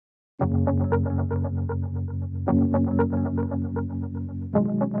Hi,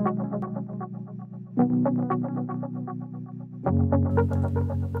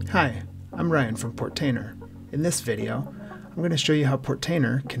 I'm Ryan from Portainer. In this video, I'm going to show you how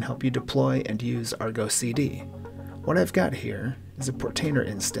Portainer can help you deploy and use ArgoCD. What I've got here is a Portainer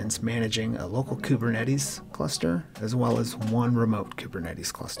instance managing a local Kubernetes cluster as well as one remote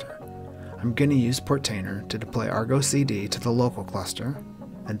Kubernetes cluster. I'm going to use Portainer to deploy ArgoCD to the local cluster,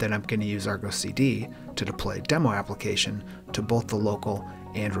 and then I'm going to use ArgoCD to deploy a demo application to both the local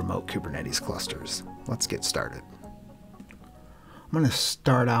and remote Kubernetes clusters. Let's get started. I'm going to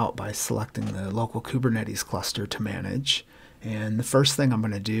start out by selecting the local Kubernetes cluster to manage, and the first thing I'm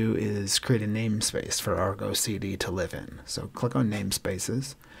going to do is create a namespace for ArgoCD to live in. So click on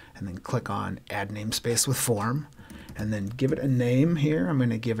namespaces and then click on add namespace with form, and then give it a name here. I'm going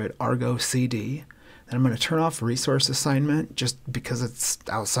to give it ArgoCD. Then I'm going to turn off resource assignment just because it's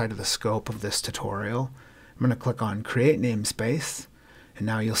outside of the scope of this tutorial. I'm going to click on create namespace. And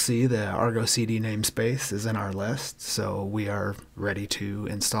now you'll see the ArgoCD namespace is in our list, so we are ready to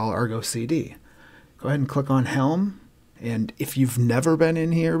install ArgoCD. Go ahead and click on Helm, and if you've never been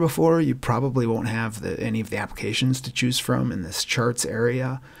in here before, you probably won't have any of the applications to choose from in this charts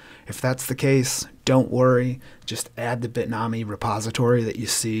area. If that's the case, don't worry, just add the Bitnami repository that you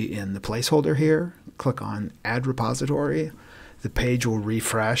see in the placeholder here. Click on Add Repository. The page will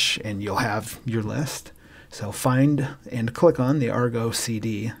refresh and you'll have your list. So find and click on the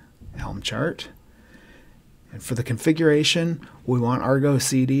ArgoCD Helm chart. And for the configuration, we want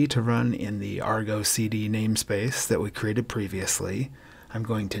ArgoCD to run in the ArgoCD namespace that we created previously. I'm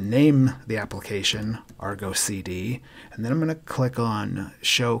going to name the application ArgoCD, and then I'm going to click on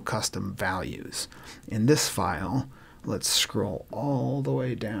Show Custom Values. In this file, let's scroll all the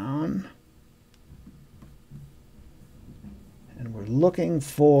way down. And we're looking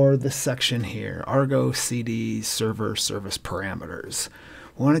for the section here, ArgoCD Server Service Parameters.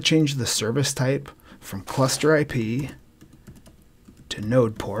 We want to change the service type from cluster IP to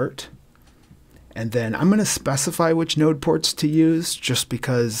node port. And then I'm going to specify which node ports to use just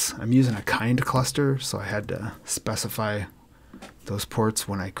because I'm using a kind cluster, so I had to specify those ports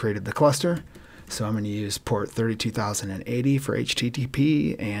when I created the cluster. So I'm going to use port 32080 for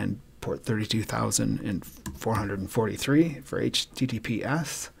HTTP and port 32443 for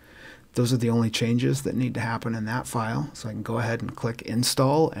HTTPS. Those are the only changes that need to happen in that file. So I can go ahead and click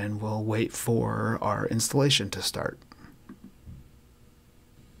install, and we'll wait for our installation to start.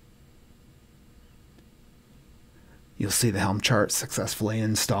 You'll see the Helm chart successfully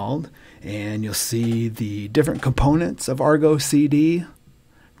installed, and you'll see the different components of ArgoCD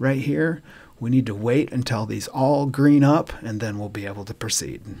right here. We need to wait until these all green up, and then we'll be able to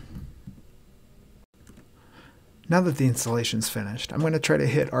proceed. Now that the installation's finished, I'm going to try to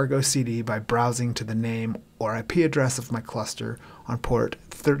hit ArgoCD by browsing to the name or IP address of my cluster on port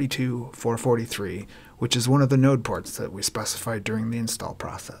 32443, which is one of the node ports that we specified during the install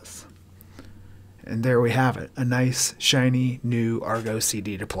process. And there we have it, a nice, shiny, new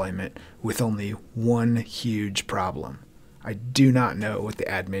ArgoCD deployment with only one huge problem. I do not know what the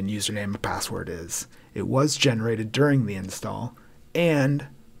admin username and password is. It was generated during the install, and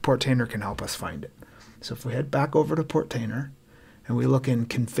Portainer can help us find it. So if we head back over to Portainer and we look in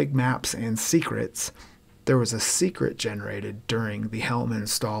config maps and secrets, there was a secret generated during the Helm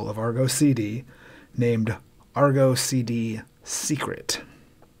install of ArgoCD named ArgoCD Secret.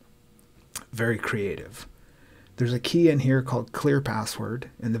 Very creative. There's a key in here called clear password,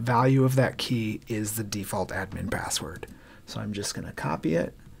 and the value of that key is the default admin password. So I'm just going to copy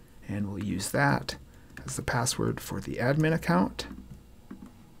it, and we'll use that as the password for the admin account.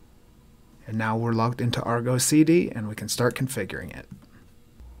 And now we're logged into ArgoCD, and we can start configuring it.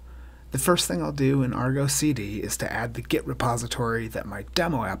 The first thing I'll do in ArgoCD is to add the Git repository that my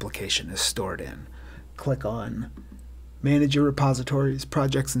demo application is stored in. Click on Manage Your Repositories,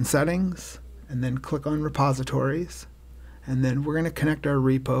 Projects and Settings, and then click on Repositories. And then we're going to connect our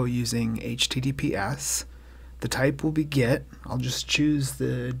repo using HTTPS. The type will be Git. I'll just choose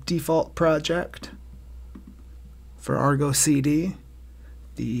the default project for ArgoCD.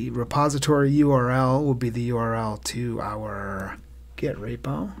 The repository URL will be the URL to our Git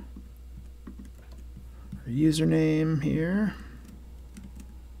repo. Our username here.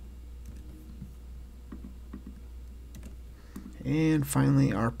 And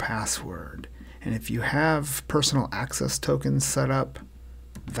finally our password. And if you have personal access tokens set up,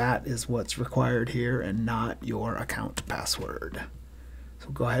 that is what's required here and not your account password. So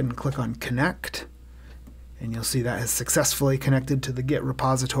go ahead and click on Connect, and you'll see that has successfully connected to the Git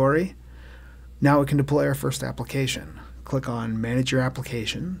repository. Now we can deploy our first application. Click on Manage Your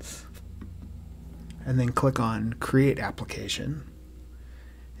Applications, and then click on Create Application.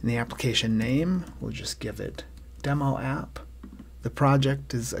 In the application name, we'll just give it Demo App. The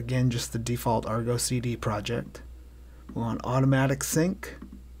project is again just the default ArgoCD project. We'll want Automatic Sync.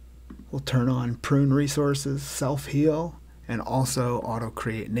 We'll turn on Prune Resources, Self-Heal, and also Auto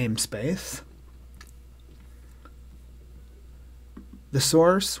Create Namespace. The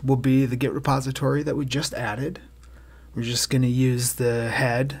source will be the Git repository that we just added. We're just going to use the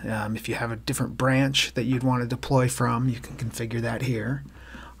head. If you have a different branch that you'd want to deploy from, you can configure that here.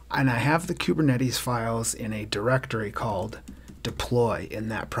 And I have the Kubernetes files in a directory called Deploy in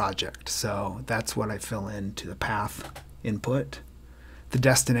that project. So that's what I fill into the path input. The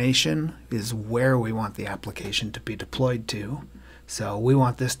destination is where we want the application to be deployed to. So we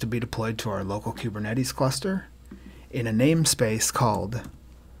want this to be deployed to our local Kubernetes cluster in a namespace called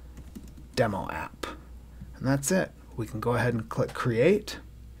Demo App. And that's it. We can go ahead and click Create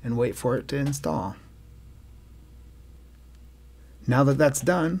and wait for it to install. Now that that's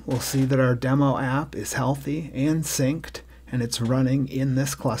done, we'll see that our demo app is healthy and synced, and it's running in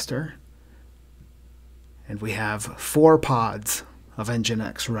this cluster. And we have 4 pods of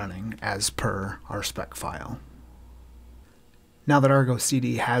Nginx running as per our spec file. Now that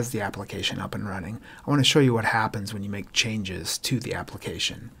ArgoCD has the application up and running, I want to show you what happens when you make changes to the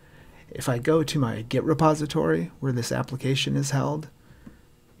application. If I go to my Git repository where this application is held,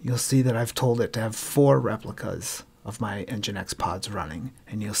 you'll see that I've told it to have 4 replicas of my Nginx pods running,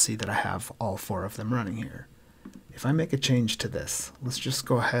 and you'll see that I have all 4 of them running here. If I make a change to this, let's just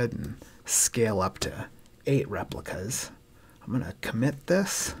go ahead and scale up to 8 replicas. I'm going to commit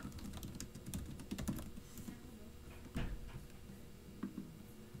this.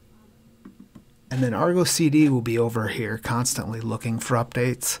 And then ArgoCD will be over here constantly looking for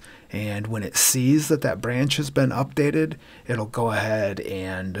updates, and when it sees that that branch has been updated, it'll go ahead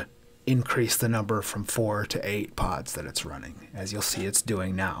and increase the number from 4 to 8 pods that it's running, as you'll see it's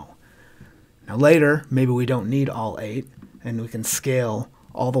doing now. Now later, maybe we don't need all 8, and we can scale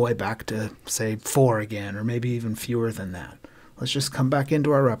all the way back to, say, 4 again, or maybe even fewer than that. Let's just come back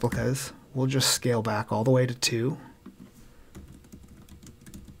into our replicas. We'll just scale back all the way to 2.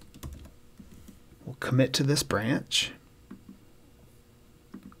 We'll commit to this branch.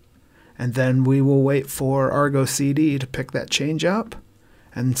 And then we will wait for ArgoCD to pick that change up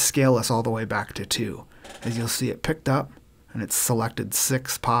and scale us all the way back to 2. As you'll see, it picked up and it's selected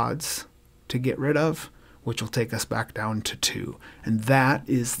 6 pods to get rid of, which will take us back down to 2. And that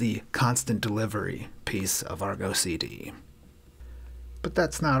is the constant delivery piece of ArgoCD. But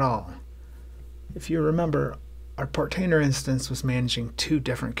that's not all. If you remember, our Portainer instance was managing 2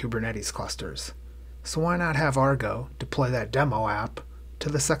 different Kubernetes clusters. So why not have Argo deploy that demo app to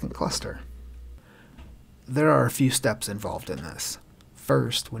the second cluster? There are a few steps involved in this.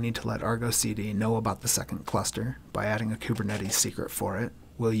 First, we need to let ArgoCD know about the second cluster by adding a Kubernetes secret for it.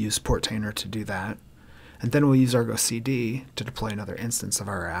 We'll use Portainer to do that. And then we'll use ArgoCD to deploy another instance of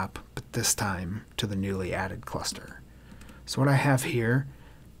our app, but this time to the newly added cluster. So what I have here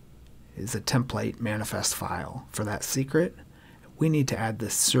is a template manifest file for that secret. We need to add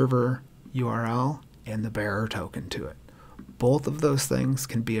this server URL and the bearer token to it. Both of those things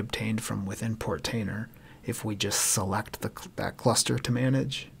can be obtained from within Portainer if we just select that cluster to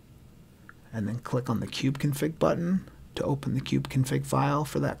manage and then click on the kubeconfig button to open the kubeconfig file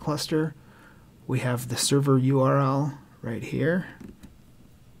for that cluster. We have the server URL right here.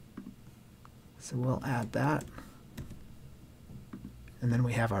 So we'll add that. And then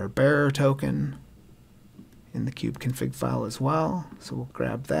we have our bearer token in the kubeconfig file as well. So we'll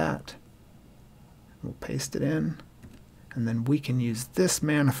grab that. We'll paste it in. And then we can use this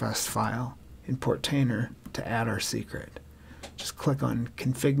manifest file in Portainer to add our secret. Just click on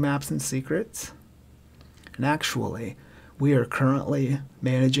Config Maps and Secrets. And actually, we are currently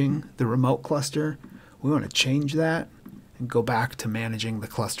managing the remote cluster. We want to change that and go back to managing the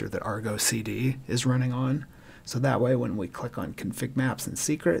cluster that ArgoCD is running on. So that way, when we click on Config Maps and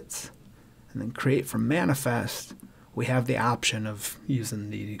Secrets and then Create from Manifest, we have the option of using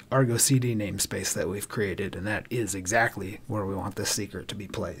the ArgoCD namespace that we've created, and that is exactly where we want this secret to be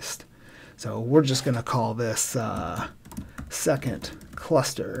placed. So we're just going to call this second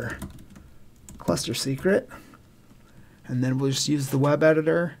cluster secret, and then we'll just use the web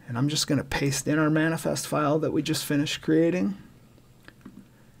editor, and I'm just going to paste in our manifest file that we just finished creating.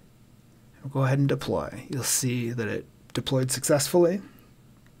 We'll go ahead and deploy. You'll see that it deployed successfully.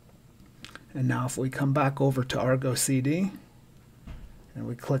 And now if we come back over to ArgoCD and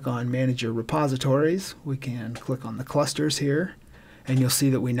we click on Manage Your Repositories, we can click on the clusters here, and you'll see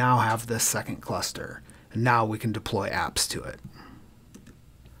that we now have this second cluster. And now we can deploy apps to it.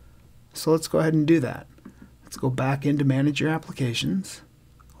 So let's go ahead and do that. Let's go back into Manage Your Applications.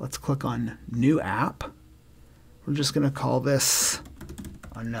 Let's click on New App. We're just going to call this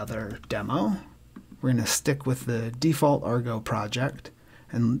another demo. We're going to stick with the default Argo project.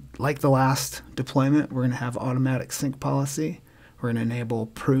 And like the last deployment, we're going to have automatic sync policy. We're going to enable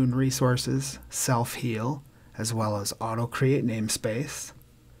prune resources, self-heal, as well as auto-create namespace.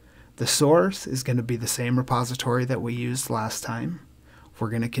 The source is going to be the same repository that we used last time. We're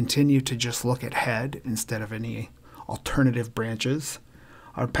going to continue to just look at head instead of any alternative branches.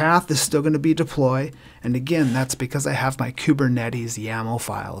 Our path is still going to be deploy, and again, that's because I have my Kubernetes YAML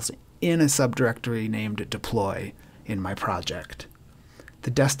files in a subdirectory named deploy in my project.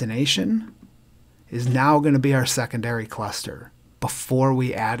 The destination is now going to be our secondary cluster. Before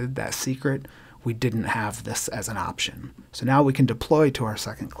we added that secret, we didn't have this as an option. So now we can deploy to our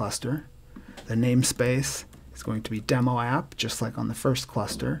second cluster. The namespace is going to be demo app, just like on the first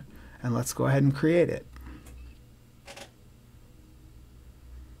cluster, and let's go ahead and create it.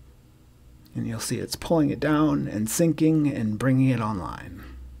 And you'll see it's pulling it down and syncing and bringing it online.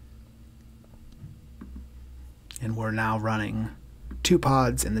 And we're now running 2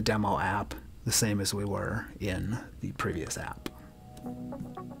 pods in the demo app, the same as we were in the previous app.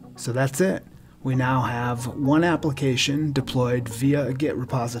 So that's it. We now have one application deployed via a Git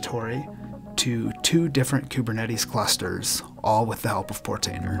repository to 2 different Kubernetes clusters, all with the help of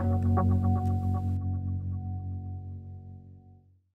Portainer.